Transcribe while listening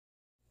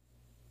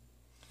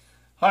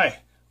Hi,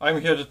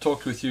 I'm here to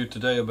talk with you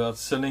today about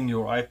selling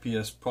your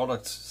IPS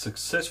products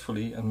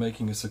successfully and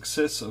making a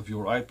success of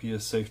your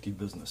IPS safety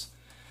business.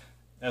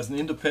 As an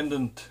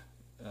independent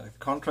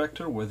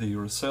contractor, whether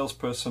you're a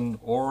salesperson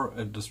or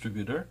a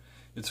distributor,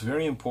 it's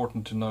very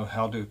important to know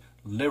how to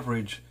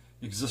leverage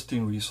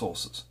existing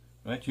resources.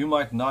 Right? You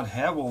might not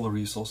have all the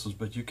resources,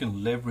 but you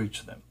can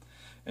leverage them.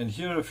 And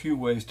here are a few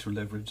ways to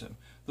leverage them.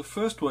 The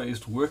first way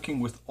is working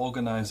with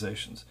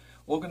organizations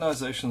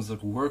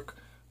that work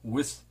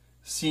with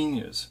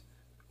seniors,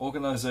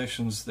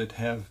 organizations that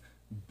have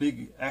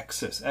big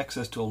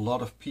access to a lot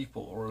of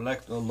people or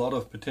elect a lot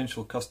of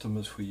potential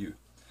customers for you.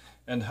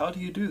 And how do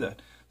you do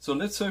that? So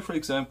let's say, for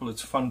example,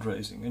 it's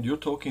fundraising and you're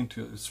talking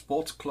to a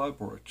sports club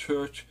or a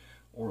church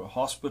or a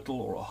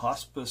hospital or a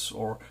hospice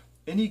or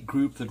any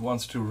group that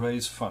wants to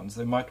raise funds.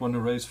 They might want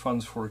to raise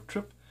funds for a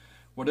trip,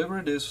 whatever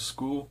it is, a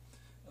school.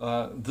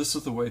 This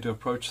is the way to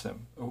approach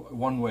them,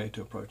 one way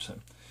to approach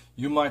them.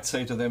 You might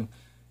say to them,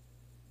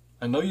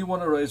 I know you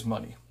want to raise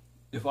money.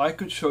 If I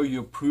could show you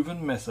a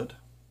proven method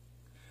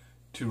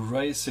to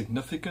raise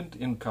significant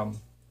income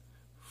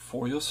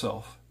for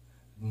yourself,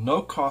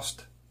 no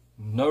cost,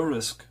 no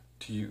risk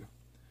to you.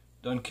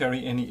 Don't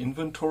carry any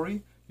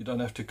inventory. You don't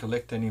have to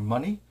collect any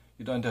money.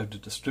 You don't have to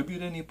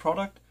distribute any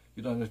product.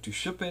 You don't have to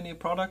ship any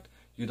product.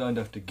 You don't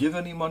have to give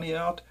any money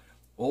out.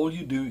 All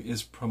you do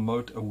is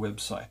promote a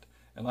website.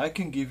 And I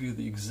can give you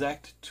the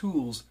exact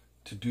tools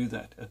to do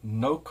that at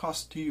no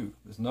cost to you.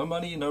 There's no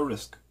money, no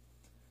risk.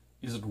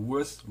 Is it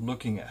worth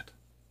looking at?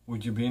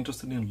 Would you be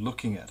interested in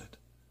looking at it?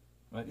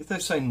 Right? If they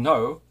say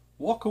no,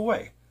 walk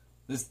away.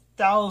 There's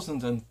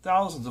thousands and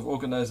thousands of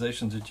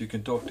organizations that you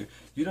can talk to.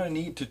 You don't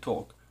need to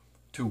talk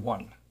to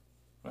one.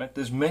 Right?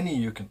 There's many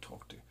you can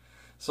talk to.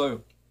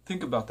 So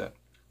think about that.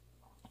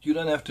 You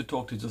don't have to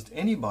talk to just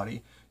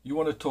anybody. You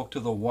want to talk to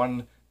the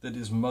one that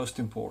is most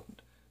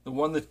important. The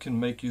one that can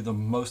make you the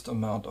most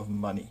amount of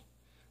money.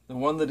 The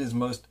one that is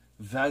most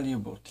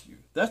valuable to you.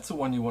 That's the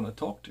one you want to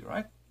talk to,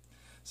 right?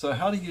 So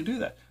how do you do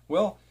that?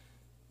 Well,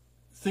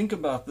 think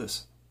about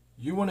this.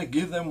 You want to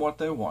give them what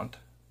they want,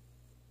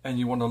 and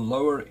you want to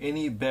lower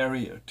any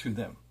barrier to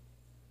them.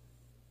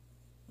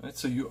 Right?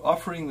 So you're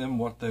offering them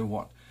what they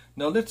want.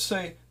 Now let's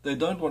say they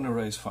don't want to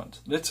raise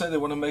funds. Let's say they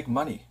want to make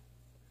money.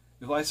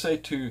 If I say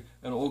to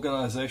an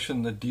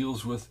organization that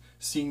deals with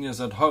seniors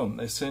at home,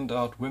 they send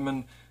out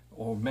women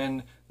or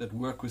men that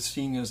work with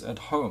seniors at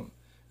home,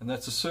 and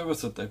that's a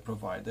service that they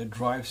provide. They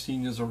drive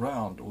seniors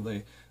around, or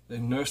they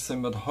nurse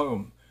them at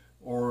home,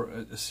 or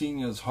a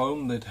senior's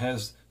home that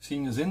has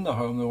seniors in the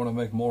home that want to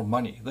make more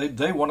money.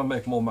 They want to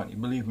make more money,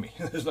 believe me.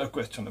 There's no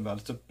question about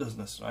it. It's a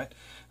business, right?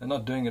 They're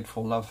not doing it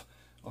for love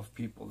of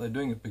people. They're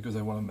doing it because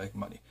they want to make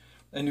money.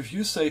 And if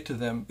you say to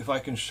them, if I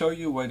can show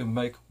you a way to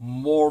make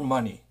more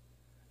money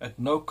at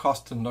no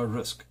cost and no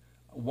risk,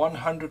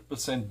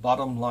 100%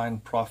 bottom line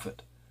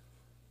profit,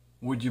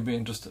 would you be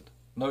interested?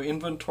 No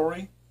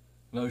inventory,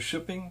 no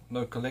shipping,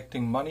 no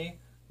collecting money,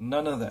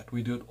 none of that.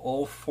 We do it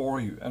all for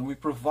you, and we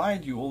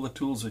provide you all the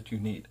tools that you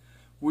need.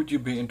 Would you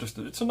be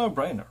interested? It's a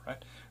no-brainer,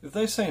 right? If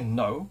they say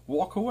no,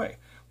 walk away.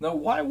 Now,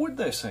 why would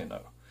they say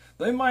no?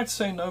 They might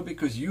say no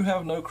because you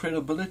have no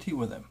credibility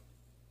with them.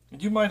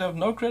 You might have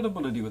no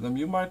credibility with them.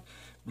 You might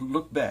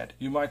look bad.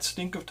 You might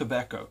stink of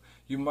tobacco.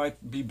 You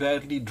might be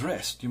badly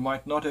dressed. You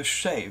might not have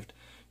shaved.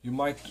 You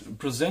might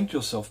present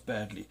yourself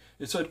badly.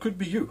 So it could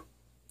be you,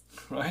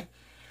 right?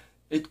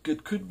 It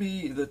could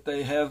be that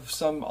they have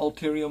some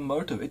ulterior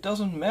motive. It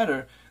doesn't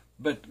matter,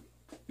 but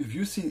if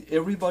you see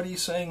everybody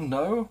saying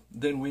no,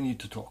 then we need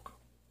to talk.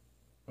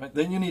 Right?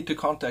 Then you need to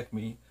contact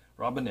me,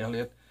 Robin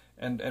Elliott,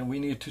 and we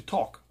need to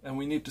talk. And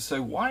we need to say,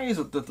 why is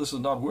it that this is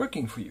not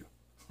working for you?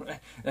 Right?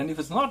 And if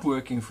it's not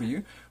working for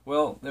you,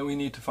 well, then we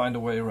need to find a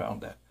way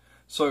around that.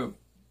 So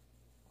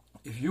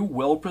if you're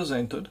well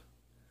presented,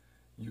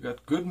 you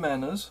got good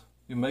manners,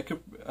 you make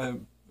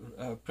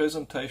a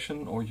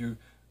presentation, or you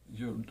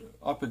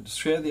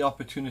share the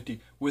opportunity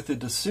with a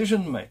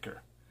decision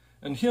maker.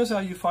 And here's how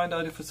you find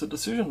out if it's a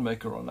decision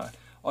maker or not.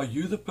 Are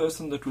you the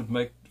person that would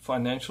make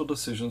financial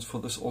decisions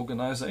for this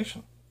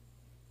organization?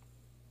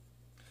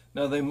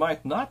 Now, they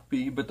might not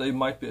be, but they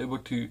might be able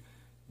to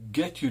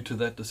get you to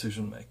that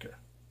decision maker.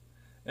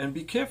 And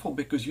be careful,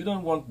 because you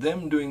don't want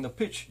them doing the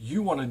pitch.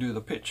 You want to do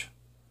the pitch.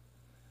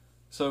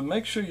 So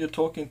make sure you're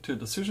talking to a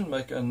decision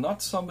maker and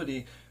not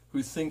somebody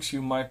who thinks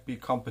you might be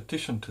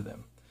competition to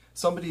them.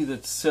 Somebody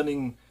that's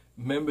selling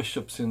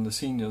memberships in the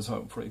seniors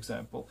home, for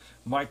example,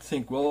 might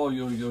think, well,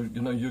 you're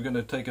going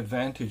to take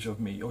advantage of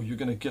me, or you're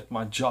going to get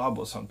my job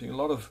or something. A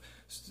lot of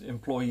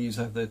employees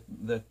have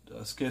that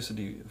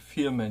scarcity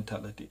fear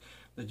mentality,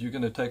 that you're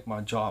going to take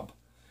my job,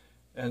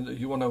 and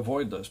you want to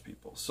avoid those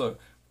people. So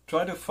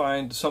try to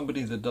find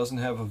somebody that doesn't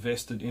have a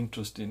vested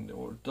interest in,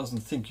 or doesn't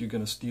think you're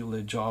going to steal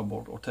their job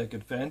or take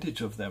advantage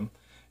of them,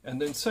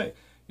 and then say,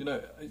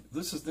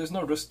 there's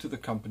no risk to the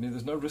company,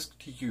 there's no risk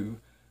to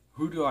you.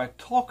 Who do I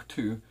talk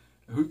to?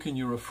 Who can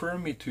you refer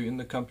me to in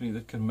the company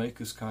that can make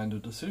this kind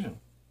of decision?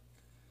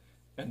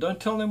 And don't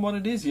tell them what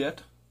it is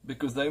yet,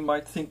 because they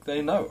might think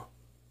they know.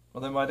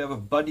 Or they might have a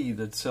buddy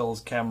that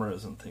sells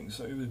cameras and things.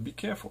 So be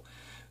careful.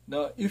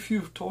 Now, if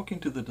you're talking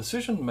to the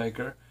decision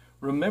maker,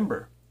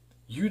 remember,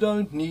 you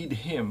don't need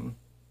him,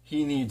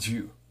 he needs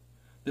you.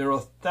 There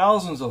are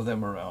thousands of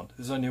them around.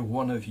 There's only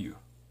one of you.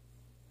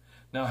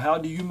 Now, how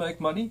do you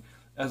make money?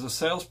 As a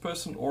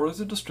salesperson or as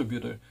a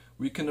distributor,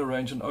 we can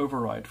arrange an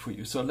override for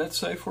you. So let's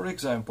say, for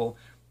example,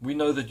 we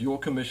know that your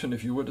commission,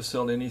 if you were to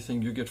sell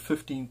anything, you get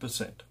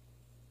 15%.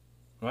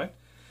 Right?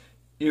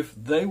 If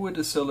they were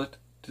to sell it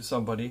to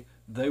somebody,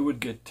 they would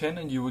get 10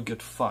 and you would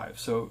get 5.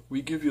 So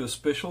we give you a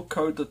special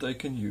code that they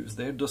can use,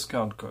 their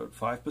discount code,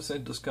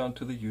 5% discount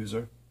to the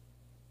user,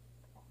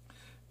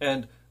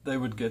 and they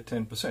would get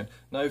 10%.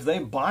 Now, if they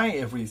buy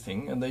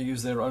everything and they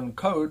use their own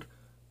code,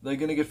 they're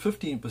going to get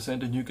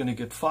 15% and you're going to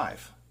get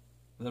 5.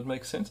 Does that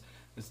make sense?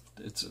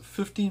 It's a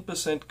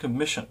 15%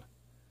 commission.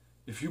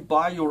 If you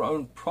buy your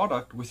own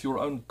product with your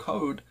own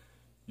code,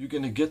 you're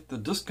going to get the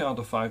discount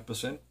of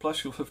 5%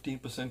 plus your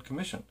 15%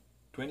 commission,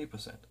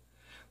 20%.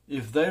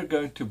 If they're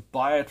going to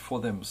buy it for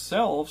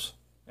themselves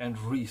and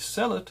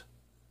resell it,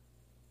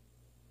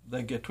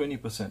 they get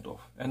 20%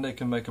 off, and they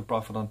can make a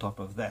profit on top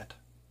of that.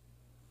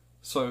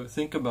 So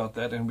think about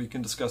that, and we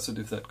can discuss it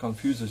if that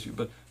confuses you.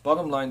 But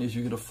bottom line is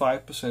you get a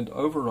 5%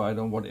 override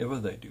on whatever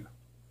they do.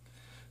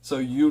 So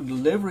you're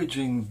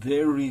leveraging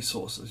their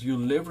resources, you're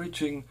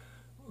leveraging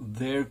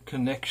their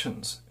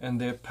connections and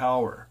their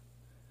power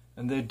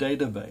and their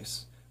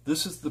database.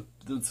 This is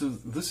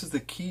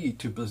the key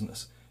to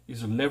business,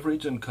 is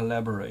leverage and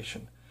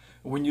collaboration.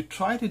 When you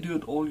try to do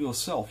it all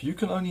yourself, you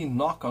can only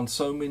knock on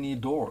so many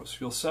doors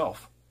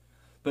yourself.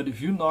 But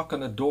if you knock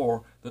on a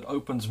door that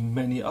opens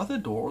many other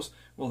doors,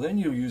 well, then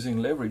you're using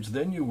leverage,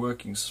 then you're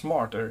working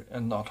smarter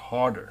and not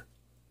harder.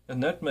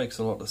 And that makes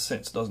a lot of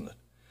sense, doesn't it?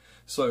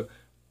 So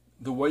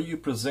the way you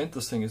present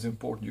this thing is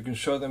important. You can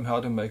show them how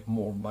to make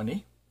more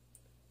money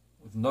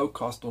with no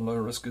cost or no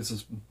risk. This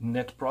is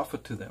net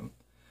profit to them.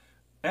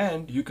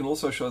 And you can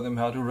also show them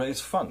how to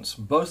raise funds.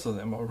 Both of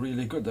them are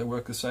really good. They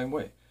work the same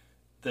way.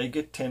 They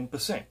get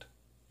 10%.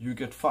 You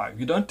get 5%.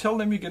 You don't tell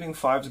them you're getting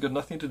 5%. It's got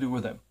nothing to do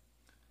with them.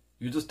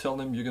 You just tell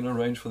them you're going to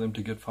arrange for them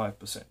to get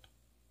 5%.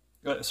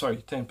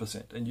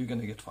 10%. And you're going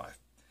to get 5%.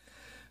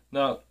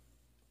 Now,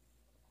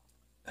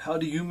 how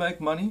do you make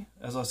money?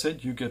 As I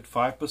said, you get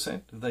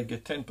 5%. They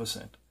get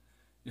 10%.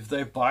 If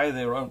they buy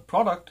their own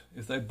product,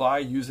 if they buy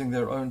using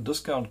their own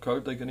discount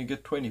code, they're going to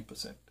get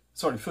 20%.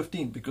 Sorry,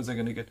 15%, because they're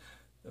going to get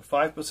a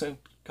 5%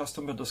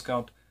 customer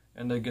discount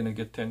and they're going to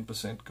get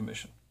 10%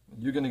 commission.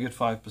 You're going to get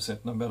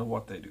 5% no matter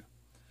what they do.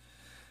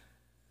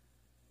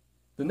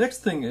 The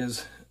next thing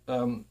is,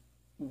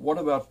 what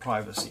about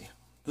privacy?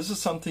 This is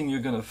something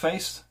you're going to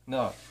face.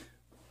 Now,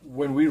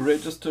 when we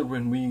registered,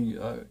 when we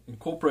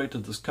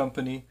incorporated this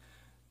company,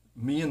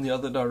 me and the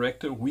other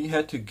director, we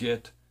had to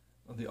get,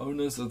 the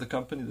owners of the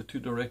company, the two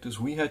directors,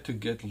 we had to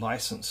get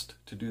licensed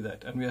to do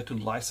that. And we had to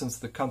license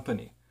the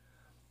company.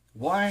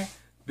 Why?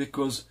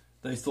 Because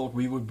they thought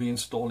we would be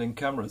installing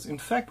cameras. In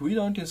fact, we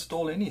don't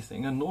install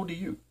anything, and nor do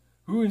you.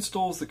 Who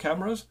installs the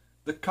cameras?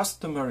 The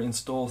customer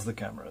installs the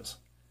cameras,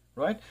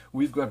 right?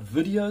 We've got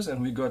videos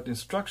and we've got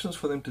instructions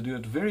for them to do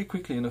it very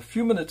quickly. In a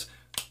few minutes,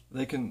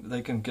 they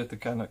can get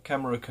the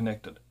camera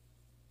connected.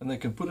 And they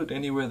can put it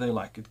anywhere they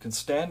like. It can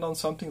stand on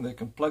something, they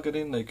can plug it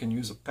in, they can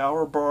use a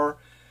power bar.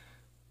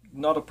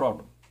 Not a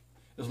problem.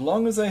 As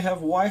long as they have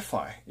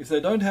Wi-Fi. If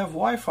they don't have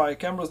Wi-Fi, a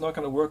camera's not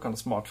going to work on a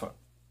smartphone.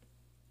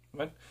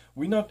 Right?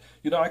 We're not,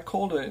 I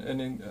called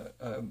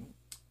a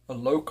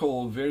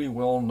local, very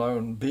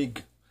well-known,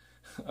 big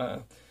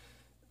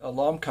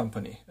alarm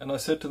company. And I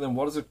said to them,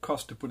 what does it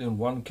cost to put in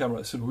one camera?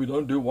 I said, we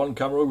don't do one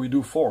camera, we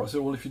do 4. I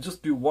said, well, if you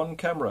just do one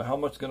camera, how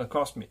much is it going to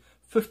cost me?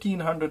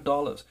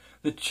 $1,500.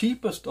 The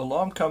cheapest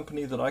alarm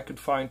company that I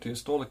could find to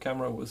install a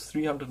camera was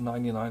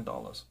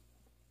 $399.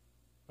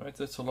 Right?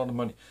 That's a lot of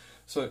money.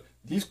 So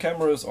these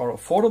cameras are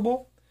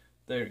affordable.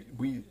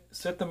 We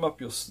set them up.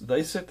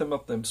 They set them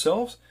up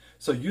themselves.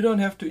 So you don't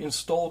have to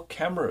install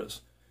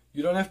cameras.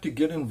 You don't have to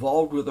get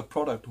involved with the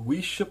product.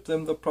 We ship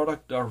them the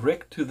product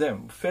direct to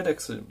them,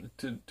 FedEx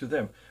it to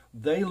them.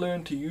 They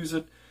learn to use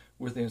it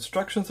with the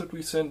instructions that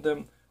we send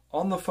them,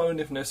 on the phone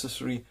if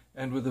necessary,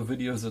 and with the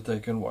videos that they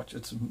can watch.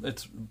 It's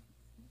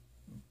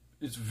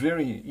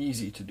very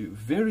easy to do.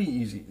 Very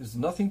easy. There's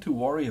nothing to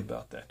worry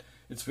about that.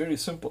 It's very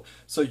simple.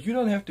 So you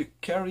don't have to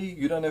carry,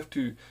 you don't have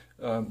to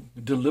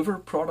deliver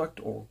product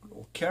or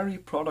carry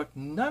product,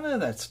 none of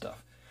that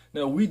stuff.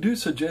 Now, we do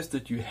suggest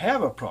that you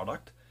have a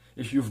product.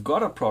 If you've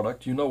got a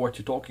product, you know what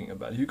you're talking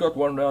about. If you've got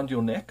one around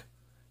your neck,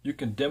 you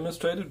can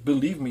demonstrate it.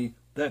 Believe me,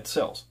 that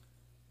sells.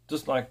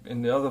 Just like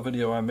in the other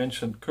video I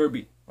mentioned,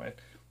 Kirby, right?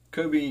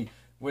 Kirby,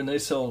 when they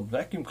sell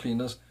vacuum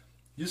cleaners,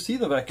 you see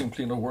the vacuum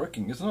cleaner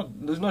working. There's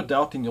no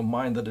doubt in your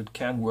mind that it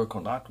can work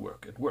or not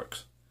work. It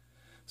works.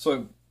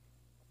 So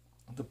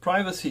the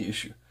privacy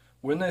issue,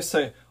 when they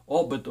say,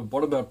 oh, but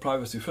what about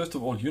privacy? First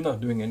of all, you're not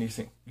doing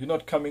anything. You're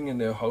not coming in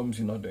their homes.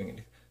 You're not doing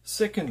anything.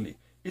 Secondly,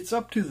 it's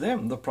up to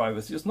them, the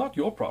privacy. It's not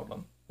your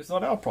problem. It's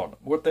not our problem.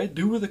 What they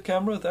do with the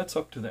camera, that's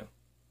up to them.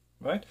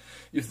 right?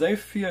 If they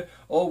fear,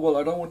 oh, well,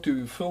 I don't want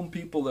to film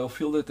people, they'll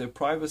feel that their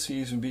privacy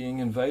is being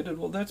invaded,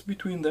 well, that's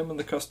between them and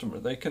the customer.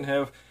 They can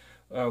have,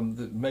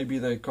 maybe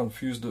they're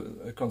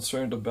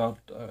concerned about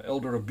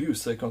elder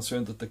abuse. They're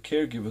concerned that the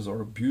caregivers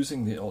are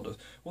abusing the elders.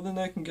 Well, then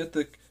they can get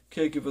the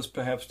caregivers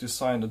perhaps to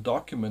sign a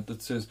document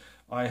that says,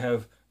 I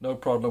have no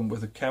problem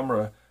with a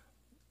camera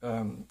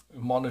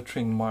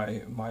monitoring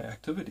my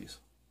activities.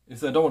 If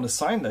they don't want to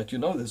sign that, you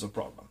know there's a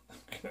problem.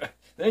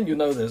 Then you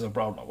know there's a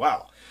problem.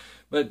 Wow.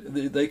 But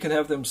they can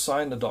have them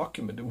sign a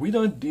document. We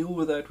don't deal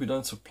with that. We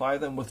don't supply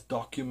them with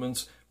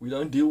documents. We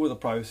don't deal with the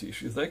privacy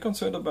issue. If they're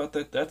concerned about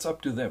that, that's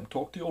up to them.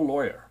 Talk to your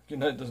lawyer. You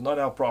know, it's not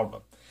our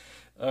problem.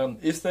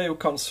 If they're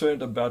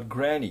concerned about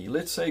granny,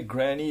 let's say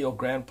granny or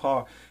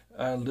grandpa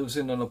lives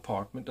in an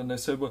apartment and they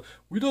say, well,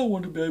 we don't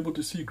want to be able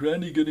to see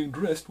granny getting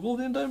dressed. Well,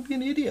 then don't be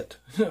an idiot.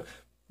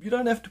 You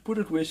don't have to put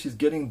it where she's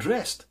getting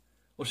dressed.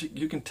 Or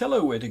you can tell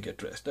her where to get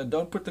dressed. And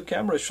don't put the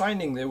camera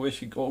shining there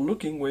or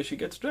looking where she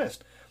gets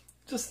dressed.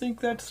 Just think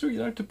that through. You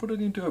don't have to put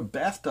it into a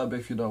bathtub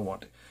if you don't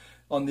want it.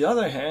 On the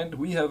other hand,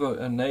 we have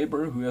a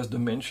neighbor who has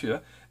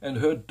dementia, and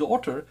her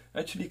daughter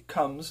actually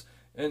comes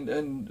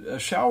and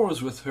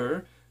showers with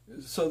her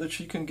so that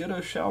she can get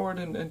her showered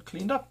and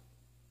cleaned up.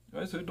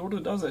 Right? So her daughter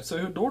does that. So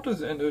her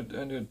daughter's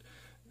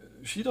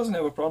she doesn't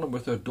have a problem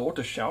with her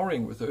daughter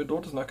showering with her. Her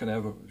daughter's not going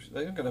to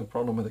they're not going to have a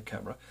problem with the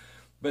camera.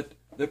 But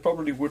they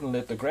probably wouldn't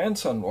let the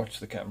grandson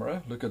watch the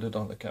camera, look at it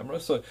on the camera.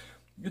 So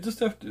you just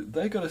have to,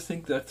 they got to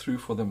think that through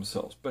for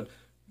themselves. But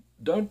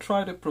don't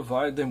try to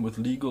provide them with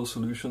legal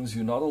solutions.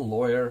 You're not a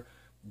lawyer.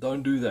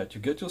 Don't do that.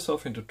 You get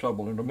yourself into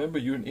trouble. And remember,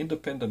 you're an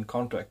independent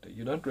contractor.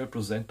 You don't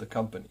represent the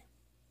company.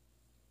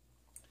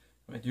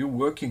 Right? You're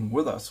working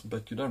with us,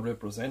 but you don't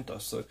represent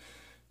us. So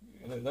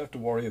you don't have to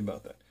worry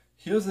about that.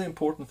 Here's the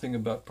important thing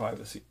about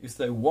privacy. If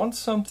they want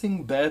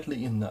something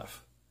badly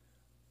enough,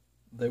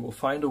 they will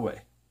find a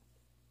way.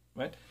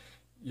 Right?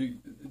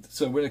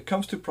 So when it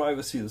comes to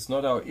privacy, it's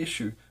not our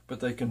issue, but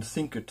they can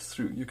think it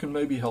through. You can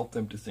maybe help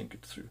them to think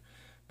it through.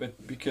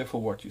 But be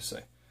careful what you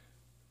say.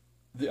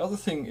 The other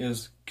thing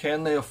is,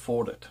 can they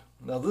afford it?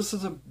 Now, this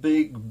is a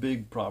big,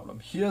 big problem.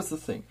 Here's the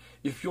thing.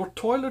 If your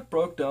toilet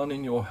broke down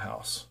in your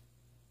house,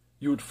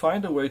 you would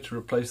find a way to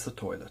replace the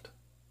toilet.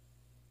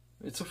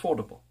 It's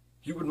affordable.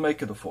 You would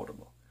make it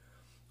affordable.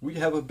 We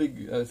have a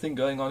big thing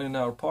going on in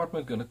our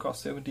apartment, going to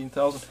cost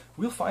 $17,000.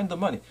 We'll find the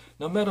money.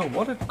 No matter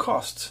what it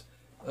costs,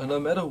 no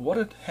matter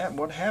what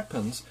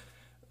happens,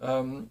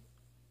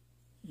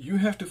 you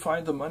have to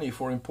find the money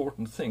for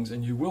important things,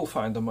 and you will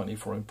find the money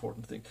for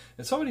important things.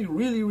 If somebody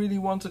really, really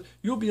wants it,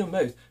 you'll be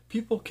amazed.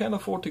 People can't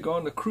afford to go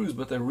on a cruise,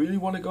 but they really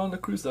want to go on a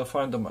cruise, they'll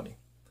find the money.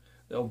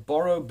 They'll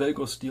borrow, beg,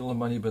 or steal the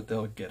money, but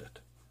they'll get it.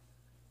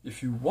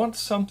 If you want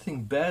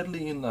something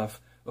badly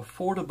enough,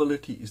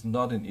 affordability is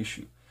not an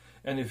issue.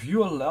 And if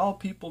you allow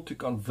people to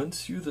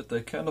convince you that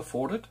they can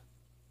afford it,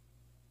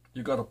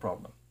 you got a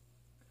problem.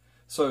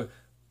 So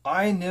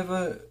I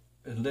never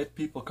let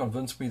people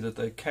convince me that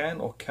they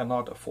can or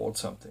cannot afford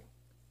something.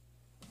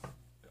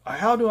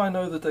 How do I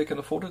know that they can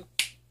afford it?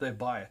 They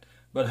buy it.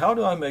 But how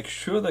do I make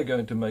sure they're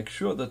going to make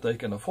sure that they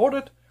can afford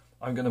it?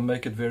 I'm going to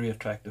make it very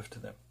attractive to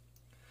them.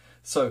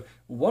 So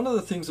one of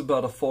the things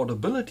about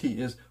affordability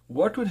is,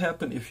 what would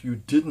happen if you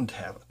didn't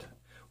have it?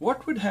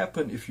 What would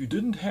happen if you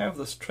didn't have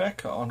this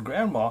tracker on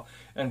grandma,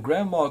 and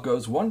grandma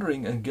goes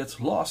wandering and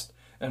gets lost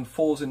and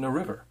falls in a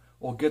river,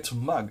 or gets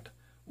mugged,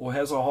 or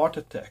has a heart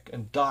attack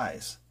and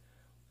dies?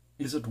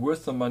 Is it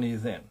worth the money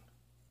then?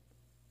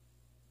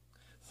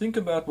 Think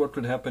about what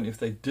would happen if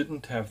they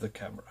didn't have the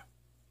camera.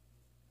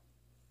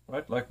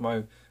 Right? Like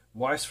my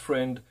wife's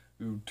friend,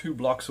 who 2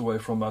 blocks away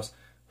from us,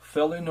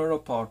 fell in her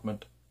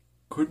apartment,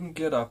 couldn't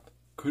get up,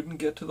 couldn't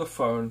get to the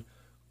phone,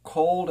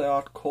 called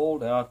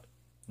out,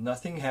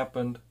 nothing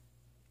happened.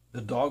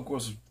 The dog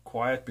was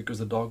quiet because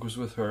the dog was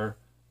with her.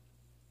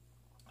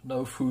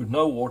 No food,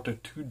 no water,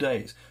 2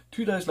 days.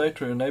 2 days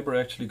later, her neighbor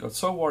actually got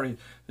so worried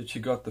that she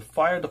got the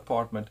fire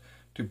department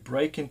to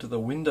break into the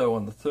window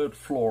on the 3rd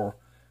floor,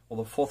 or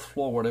the 4th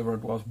floor, whatever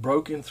it was,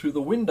 broke in through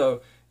the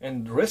window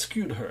and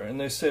rescued her. And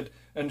they said,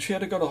 and she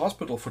had to go to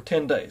hospital for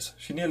 10 days.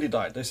 She nearly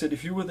died. They said,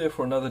 if you were there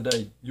for another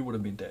day, you would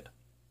have been dead.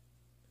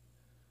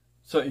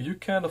 So you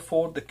can't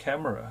afford the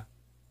camera.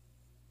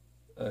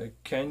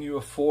 Can you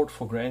afford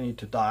for Granny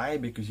to die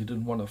because you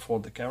didn't want to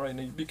afford the camera?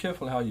 And be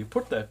careful how you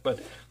put that. But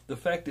the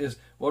fact is,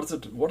 what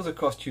does it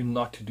cost you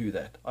not to do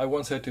that? I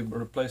once had to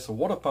replace a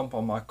water pump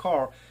on my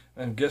car,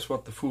 and guess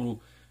what the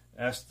fool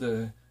asked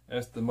the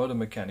motor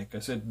mechanic? I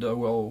said,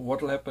 well,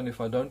 what will happen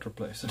if I don't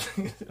replace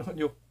it?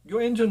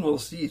 your engine will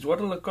seize. What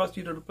will it cost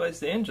you to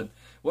replace the engine?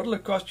 What will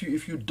it cost you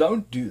if you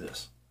don't do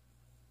this?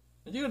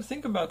 And you got to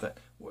think about that.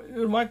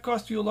 It might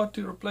cost you a lot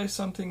to replace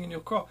something in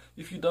your car.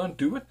 If you don't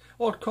do it,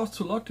 it costs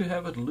a lot to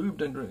have it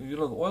lubed and the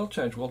oil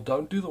change. Well,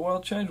 don't do the oil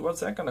change.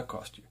 What's that going to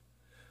cost you?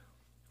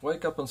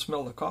 Wake up and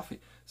smell the coffee.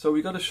 So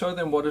we got to show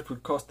them what it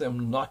would cost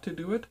them not to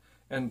do it.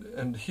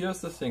 And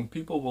here's the thing: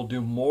 people will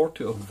do more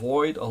to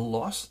avoid a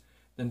loss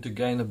than to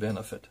gain a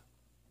benefit.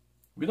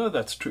 We know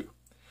that's true.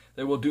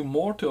 They will do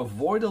more to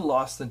avoid a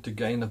loss than to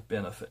gain a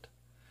benefit.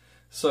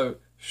 So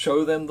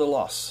show them the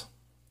loss,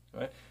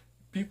 right?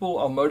 People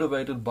are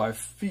motivated by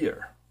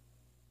fear.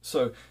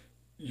 So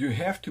you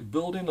have to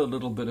build in a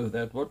little bit of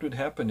that. What would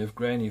happen if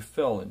Granny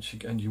fell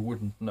and you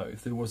wouldn't know?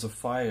 If there was a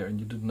fire and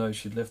you didn't know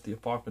she'd left the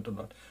apartment or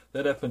not.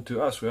 That happened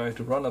to us. We had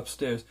to run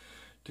upstairs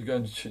to go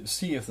and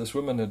see if this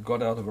woman had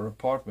got out of her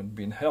apartment,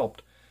 been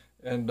helped.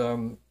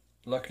 And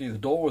luckily the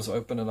door was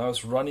open, and I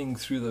was running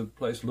through the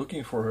place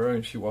looking for her,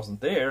 and she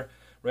wasn't there.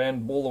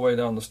 Ran all the way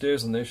down the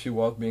stairs, and there she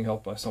was being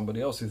helped by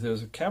somebody else. If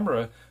there's a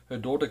camera, her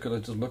daughter could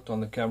have just looked on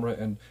the camera,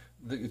 and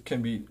it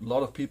can be, a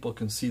lot of people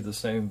can see the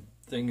same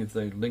thing if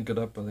they link it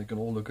up, and they can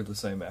all look at the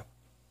same app.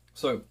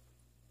 So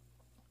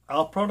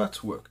our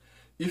products work.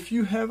 If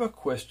you have a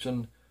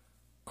question,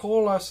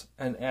 call us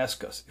and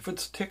ask us. If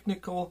it's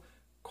technical,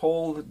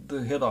 call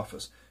the head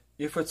office.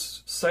 If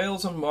it's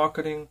sales and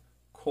marketing,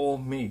 call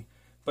me.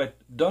 But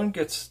don't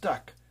get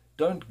stuck.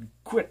 Don't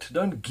quit.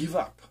 Don't give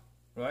up,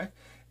 right?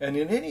 And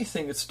in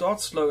anything, it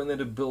starts slow and then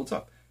it builds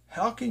up.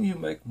 How can you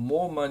make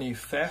more money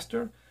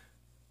faster?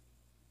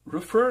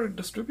 Refer a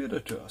distributor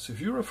to us. If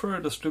you refer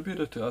a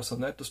distributor to us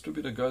and that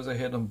distributor goes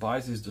ahead and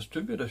buys his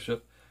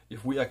distributorship,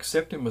 if we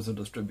accept him as a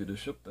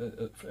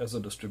distributorship, as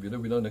a distributor,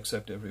 we don't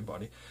accept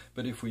everybody,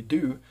 but if we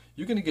do,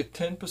 you're going to get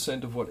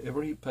 10% of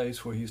whatever he pays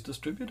for his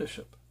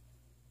distributorship.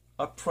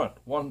 Up front,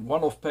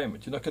 one-off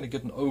payment. You're not going to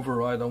get an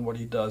override on what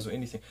he does or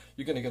anything.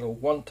 You're going to get a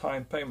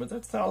one-time payment.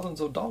 That's thousands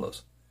of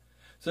dollars.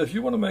 So if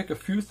you want to make a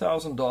few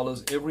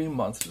 $1,000s every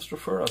month, just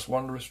refer us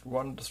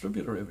one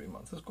distributor every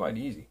month. It's quite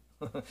easy.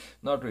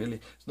 Not really.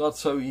 It's not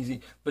so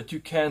easy, but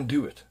you can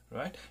do it,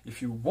 right?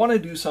 If you want to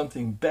do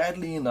something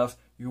badly enough,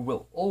 you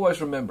will.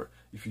 Always remember,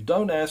 if you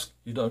don't ask,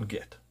 you don't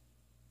get.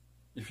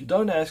 If you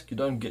don't ask, you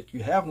don't get.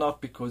 You have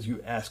not because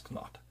you ask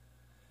not.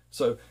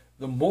 So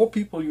the more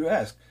people you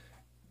ask,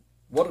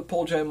 what did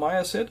Paul J.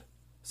 Meyer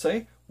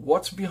say?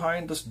 What's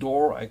behind this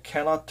door I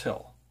cannot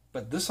tell,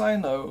 but this I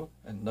know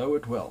and know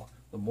it well.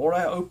 The more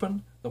I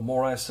open, the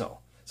more I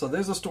sell. So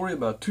there's a story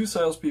about two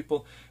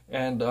salespeople,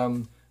 and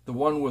the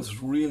one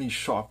was really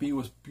sharp. He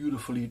was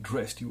beautifully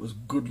dressed. He was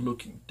good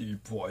looking,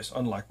 deep voice,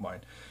 unlike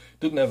mine.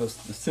 Didn't have a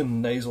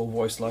thin nasal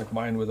voice like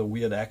mine with a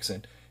weird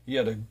accent. He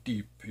had a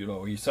deep,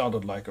 he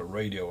sounded like a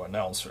radio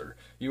announcer.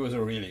 He was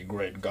a really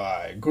great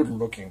guy, good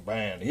looking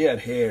man. He had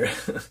hair,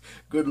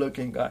 good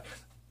looking guy,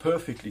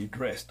 perfectly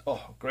dressed.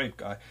 Oh, great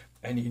guy.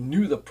 And he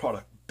knew the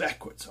product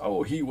backwards.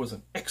 Oh, he was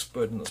an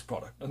expert in this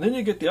product. And then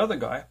you get the other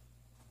guy,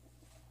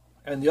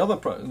 and the other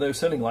they're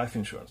selling life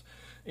insurance.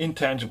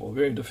 Intangible,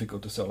 very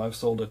difficult to sell. I've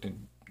sold it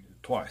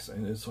twice,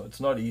 and it's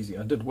not easy.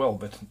 I did well,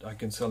 but I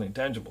can sell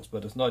intangibles,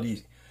 but it's not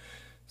easy.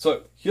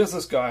 So here's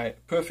this guy,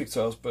 perfect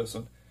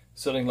salesperson,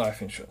 selling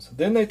life insurance.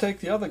 Then they take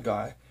the other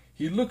guy.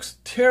 He looks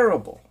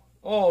terrible.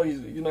 Oh, he's,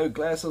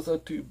 glasses are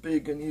too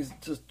big, and he's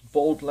just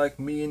bald like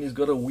me, and he's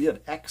got a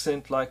weird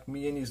accent like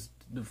me, and he's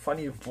a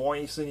funny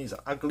voice, and he's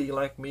ugly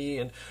like me,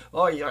 and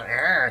oh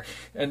yeah,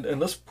 and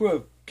this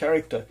poor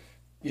character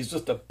is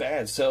just a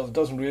bad salesman,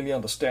 doesn't really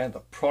understand the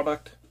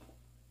product,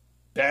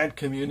 bad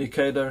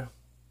communicator,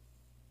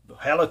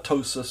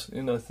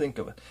 halitosis, think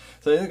of it.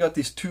 So they've got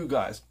these two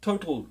guys,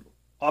 total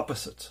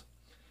opposites,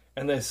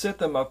 and they set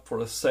them up for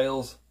a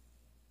sales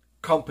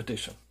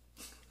competition.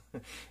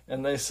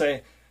 And they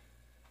say,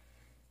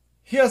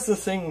 here's the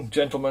thing,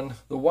 gentlemen,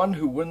 the one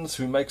who wins,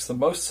 who makes the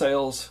most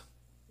sales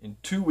in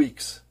 2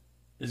 weeks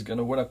is going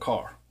to win a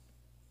car.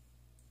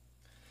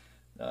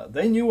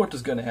 They knew what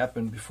was going to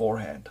happen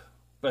beforehand,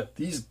 but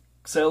these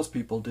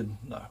salespeople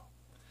didn't know.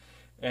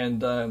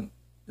 And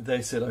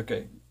they said,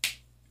 okay,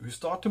 we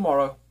start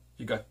tomorrow.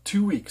 You got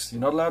 2 weeks.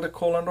 You're not allowed to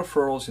call on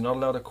referrals. You're not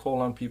allowed to call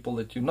on people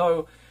that you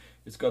know.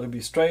 It's got to be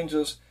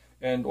strangers.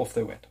 And off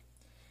they went.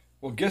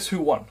 Well, guess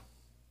who won?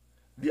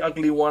 The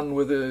ugly one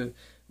with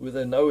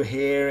a no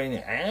hair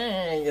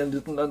and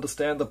didn't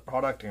understand the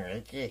product.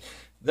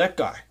 That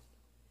guy,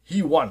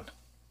 he won.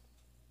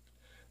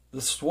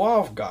 The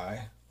suave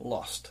guy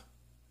lost.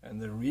 And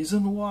the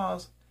reason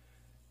was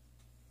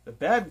the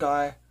bad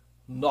guy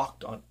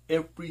knocked on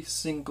every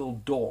single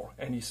door,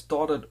 and he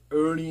started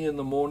early in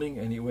the morning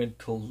and he went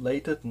till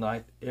late at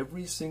night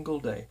every single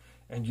day.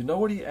 And you know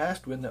what he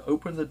asked when they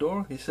opened the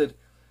door? He said,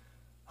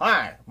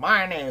 "Hi,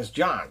 my name is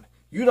John.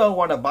 You don't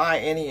want to buy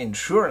any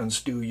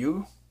insurance, do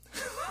you?"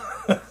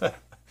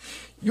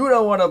 You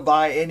don't want to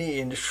buy any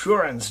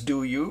insurance,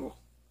 do you?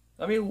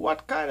 I mean,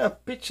 what kind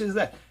of pitch is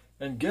that?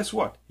 And guess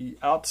what? He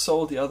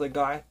outsold the other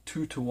guy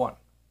 2-1.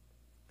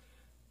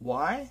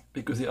 Why?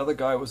 Because the other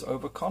guy was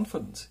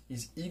overconfident.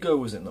 His ego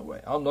was in the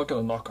way. I'm not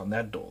going to knock on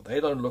that door. They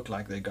don't look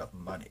like they got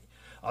money.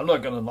 I'm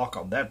not going to knock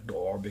on that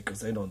door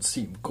because they don't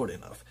seem good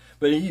enough.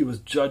 But he was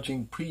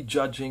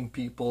prejudging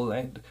people,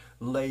 and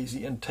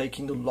lazy, and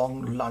taking a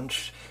long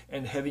lunch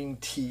and having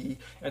tea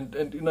and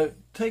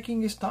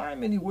taking his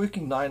time, and he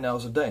working 9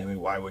 hours a day. I mean,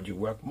 why would you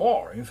work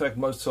more? In fact,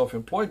 most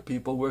self-employed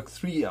people work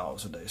 3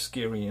 hours a day.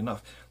 Scary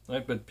enough,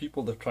 right? But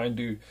people that try and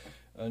do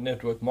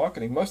network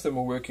marketing, most of them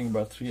are working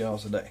about 3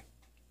 hours a day.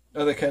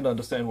 Now, they can't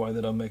understand why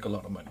they don't make a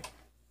lot of money.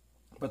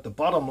 But the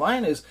bottom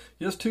line is,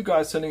 here's two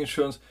guys selling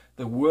insurance.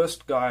 The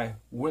worst guy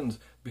wins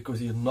because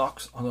he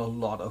knocks on a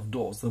lot of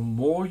doors. The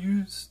more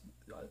you,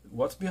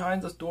 what's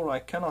behind this door I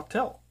cannot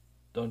tell.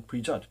 Don't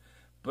prejudge.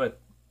 But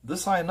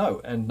this I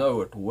know, and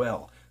know it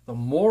well. The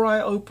more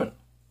I open,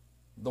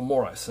 the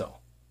more I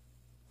sell.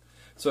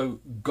 So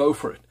go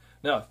for it.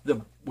 Now,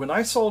 when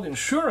I sold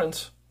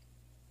insurance,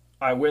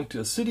 I went to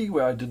a city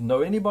where I didn't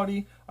know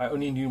anybody. I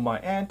only knew my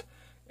aunt,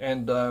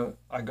 and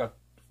I got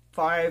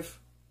 5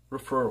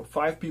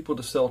 people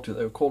to sell to.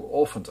 They were called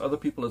orphans. Other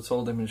people had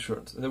sold them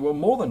insurance. And there were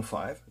more than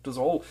 5. It was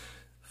a whole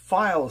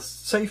file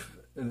safe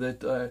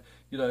that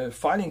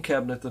filing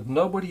cabinet that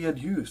nobody had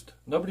used.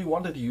 Nobody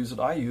wanted to use it.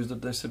 I used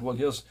it. They said, well,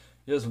 here's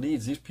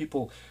leads. These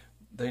people,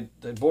 they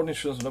bought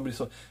insurance. Nobody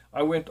saw.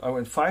 I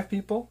went 5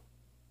 people.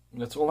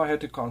 And that's all I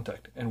had to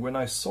contact. And when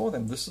I saw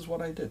them, this is what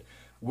I did.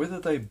 Whether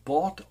they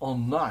bought or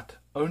not,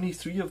 only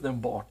 3 of them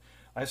bought.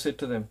 I said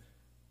to them,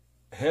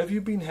 have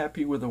you been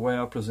happy with the way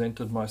I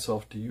presented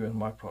myself to you and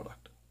my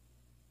product?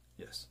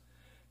 Yes.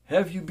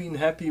 Have you been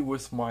happy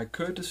with my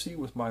courtesy,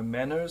 with my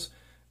manners,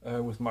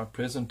 with my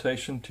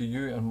presentation to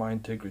you and my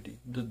integrity?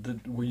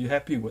 Were you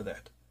happy with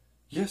that?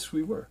 Yes,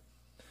 we were.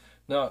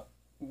 Now,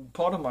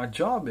 part of my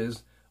job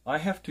is I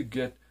have to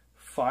get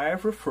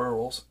 5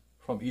 referrals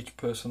from each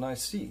person I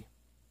see.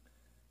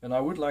 And I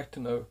would like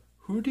to know,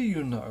 who do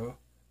you know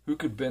who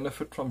could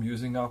benefit from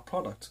using our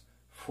products?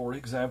 For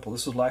example,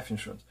 this is life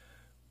insurance.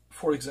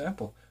 For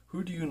example,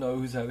 who do you know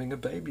who's having a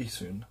baby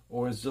soon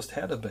or has just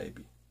had a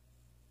baby?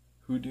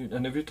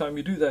 And every time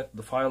you do that,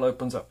 the file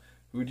opens up.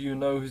 Who do you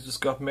know who's just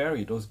got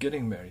married or is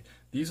getting married?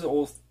 These are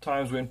all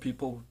times when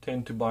people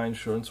tend to buy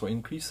insurance or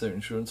increase their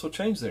insurance or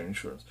change their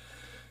insurance.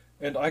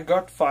 And I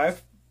got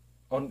 5,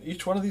 on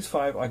each one of these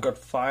 5, I got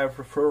 5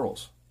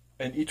 referrals.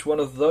 And each one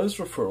of those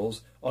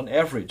referrals, on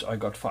average, I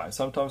got 5.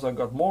 Sometimes I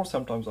got more,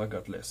 sometimes I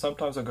got less.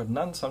 Sometimes I got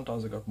none,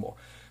 sometimes I got more.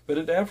 But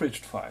it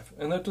averaged 5.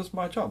 And that was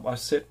my job. I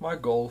set my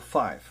goal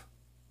 5.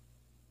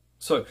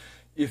 So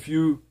if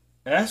you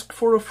ask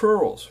for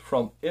referrals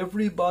from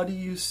everybody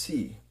you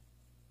see,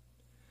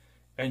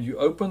 and you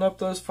open up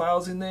those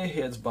files in their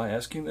heads by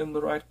asking them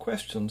the right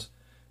questions,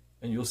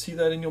 and you'll see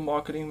that in your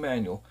marketing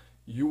manual,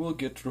 you will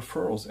get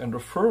referrals. And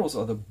referrals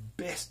are the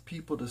best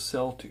people to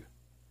sell to.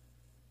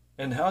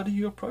 And how do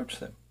you approach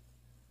them?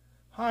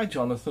 Hi,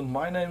 Jonathan.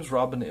 My name's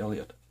Robin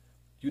Elliott.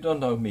 You don't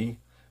know me,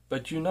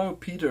 but you know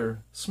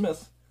Peter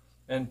Smith.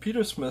 And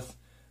Peter Smith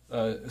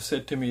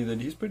said to me that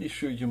he's pretty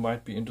sure you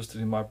might be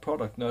interested in my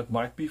product. Now, it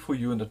might be for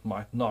you and it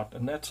might not,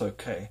 and that's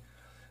okay.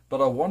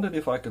 But I wondered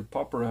if I could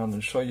pop around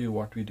and show you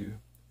what we do.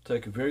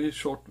 Take a very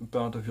short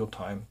amount of your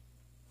time,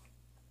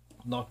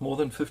 not more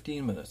than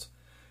 15 minutes.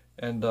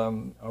 And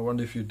I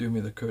wonder if you'd do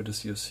me the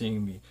courtesy of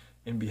seeing me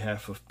in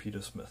behalf of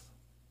Peter Smith.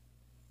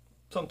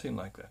 Something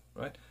like that,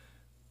 right?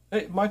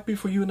 It might be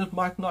for you and it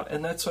might not,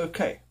 and that's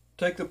okay.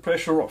 Take the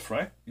pressure off,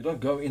 right? You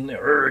don't go in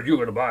there, you're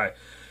going to buy.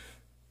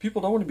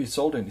 People don't want to be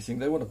sold anything.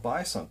 They want to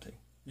buy something.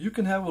 You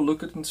can have a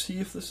look at it and see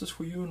if this is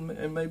for you,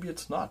 and maybe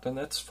it's not, and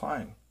that's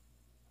fine,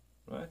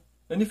 right?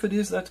 And if it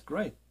is, that's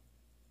great.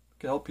 It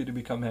can help you to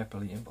become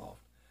happily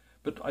involved.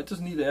 But I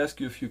just need to ask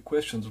you a few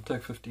questions. It'll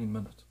take 15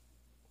 minutes.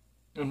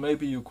 And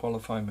maybe you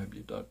qualify, maybe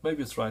you don't.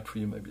 Maybe it's right for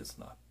you, maybe it's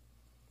not.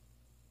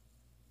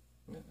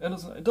 And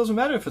it doesn't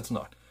matter if it's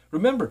not.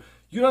 Remember,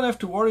 you don't have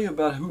to worry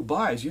about who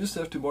buys. You just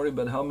have to worry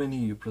about how many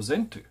you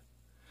present to.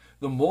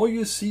 The more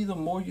you see, the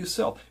more you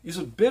sell. Is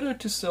it better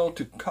to sell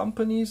to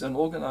companies and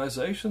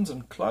organizations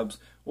and clubs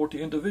or to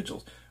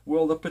individuals?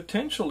 Well, the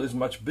potential is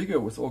much bigger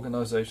with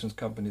organizations,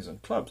 companies,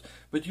 and clubs,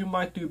 but you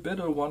might do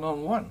better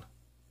one-on-one.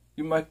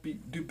 You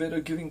might do better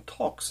giving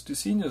talks to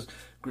seniors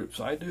groups.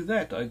 I do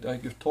that. I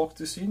give talks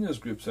to seniors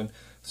groups, and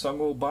some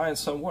will buy and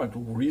some won't. The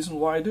reason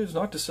why I do is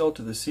not to sell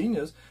to the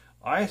seniors.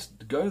 I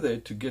go there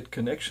to get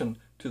connection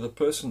to the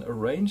person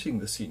arranging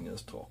the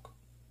seniors talk.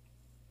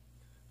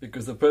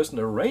 Because the person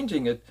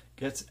arranging it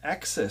gets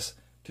access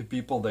to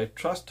people. They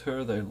trust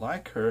her, they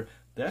like her.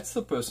 That's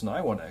the person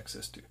I want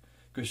access to.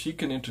 Because she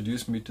can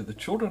introduce me to the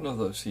children of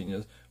those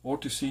seniors, or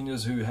to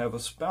seniors who have a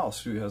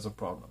spouse who has a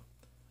problem.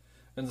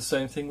 And the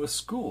same thing with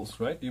schools,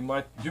 right? You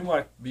might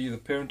be the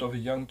parent of a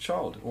young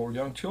child or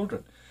young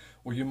children,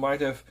 or you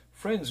might have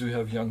friends who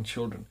have young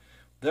children.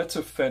 That's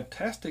a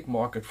fantastic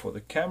market for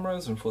the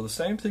cameras and for the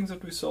same things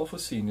that we sell for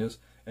seniors.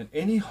 And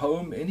any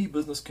home, any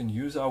business can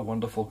use our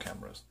wonderful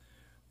cameras.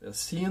 They'll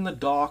see in the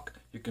dark.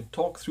 You can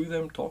talk through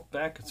them, talk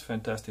back. It's a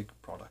fantastic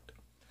product.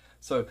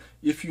 So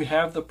if you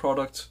have the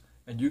products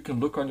and you can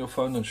look on your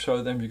phone and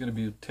show them, you're going to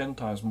be 10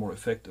 times more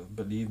effective,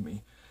 believe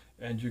me,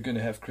 and you're going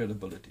to have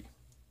credibility.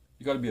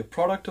 You've got to be a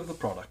product of the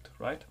product,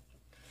 right?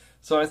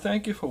 So I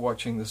thank you for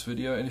watching this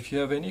video, and if you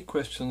have any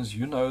questions,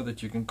 you know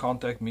that you can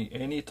contact me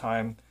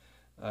anytime,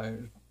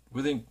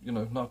 within,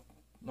 not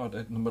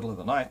in the middle of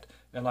the night,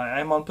 and I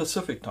am on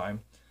Pacific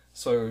time.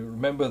 So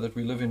remember that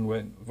we live in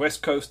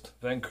West Coast,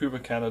 Vancouver,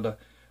 Canada.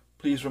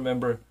 Please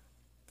remember,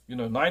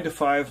 9 to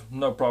 5,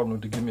 no problem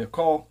to give me a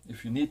call.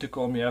 If you need to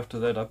call me after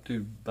that, up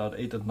to about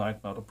 8 at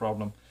night, not a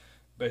problem.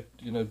 But,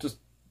 just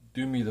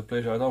do me the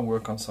pleasure. I don't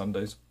work on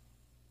Sundays.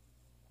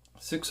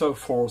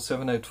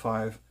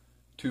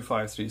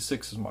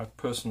 604-785-2536 is my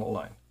personal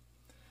line.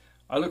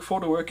 I look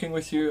forward to working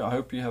with you. I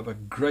hope you have a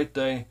great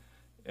day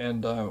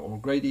and or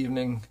great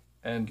evening,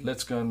 and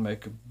let's go and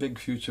make a big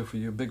future for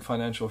you, a big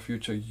financial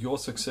future. Your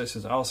success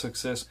is our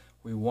success.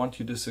 We want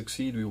you to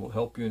succeed. We will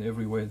help you in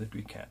every way that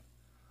we can.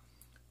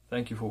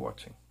 Thank you for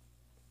watching.